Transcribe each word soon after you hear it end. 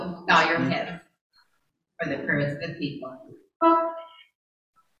for the prayers of the people.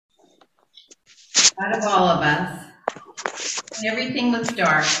 God of all of us, when everything was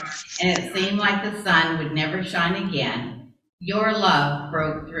dark and it seemed like the sun would never shine again, your love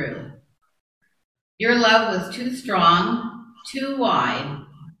broke through. Your love was too strong, too wide,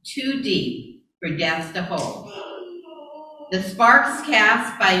 too deep for death to hold. The sparks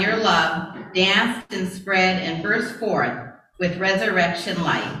cast by your love danced and spread and burst forth with resurrection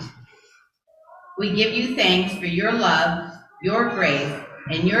light. We give you thanks for your love, your grace,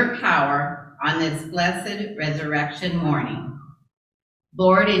 and your power on this blessed resurrection morning.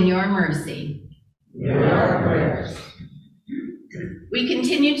 Lord, in your mercy, hear our prayers. We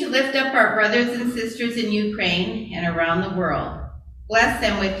continue to lift up our brothers and sisters in Ukraine and around the world. Bless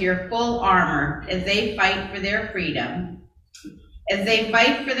them with your full armor as they fight for their freedom, as they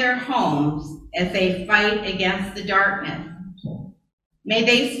fight for their homes, as they fight against the darkness. May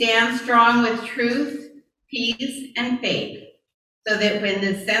they stand strong with truth, peace, and faith, so that when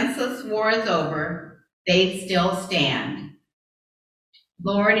the senseless war is over, they still stand.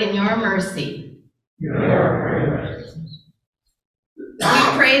 Lord, in your mercy, hear our prayers.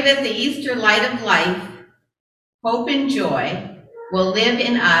 We pray that the Easter light of life, hope, and joy will live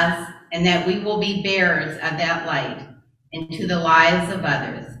in us, and that we will be bearers of that light into the lives of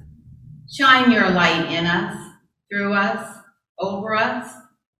others. Shine your light in us, through us, over us.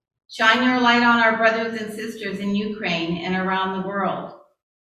 Shine your light on our brothers and sisters in Ukraine and around the world.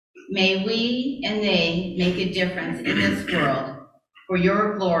 May we and they make a difference in this world for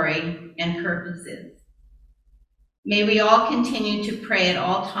your glory and purposes. May we all continue to pray at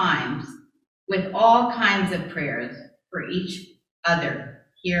all times with all kinds of prayers for each other,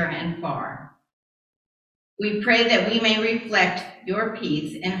 here and far. We pray that we may reflect your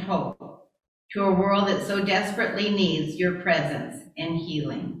peace and hope to a world that so desperately needs your presence and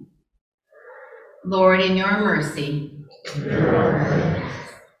healing. Lord, in your mercy, Hear our prayers.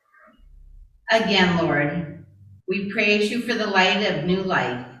 again, Lord, we praise you for the light of new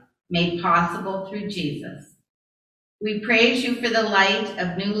life made possible through Jesus. We praise you for the light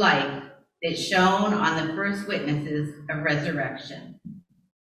of new life that shone on the first witnesses of resurrection.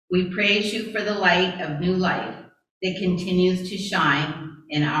 We praise you for the light of new life that continues to shine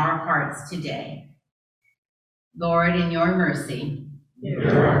in our hearts today. Lord, in your mercy,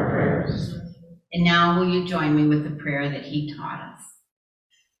 Hear our prayers. and now will you join me with the prayer that he taught us?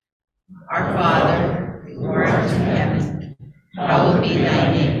 Our Father, who art in heaven, hallowed be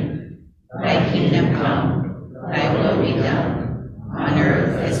thy name. Thy kingdom come, thy will be done, on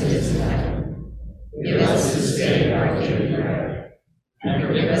earth as it is in heaven. Give us this day our daily bread, and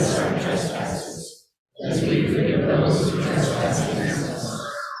forgive us our trespasses, as we forgive those who trespass against us.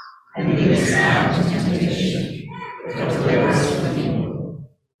 And lead us not into temptation, but deliver us from evil.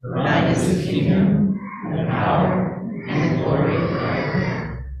 For thine is the kingdom, and the power,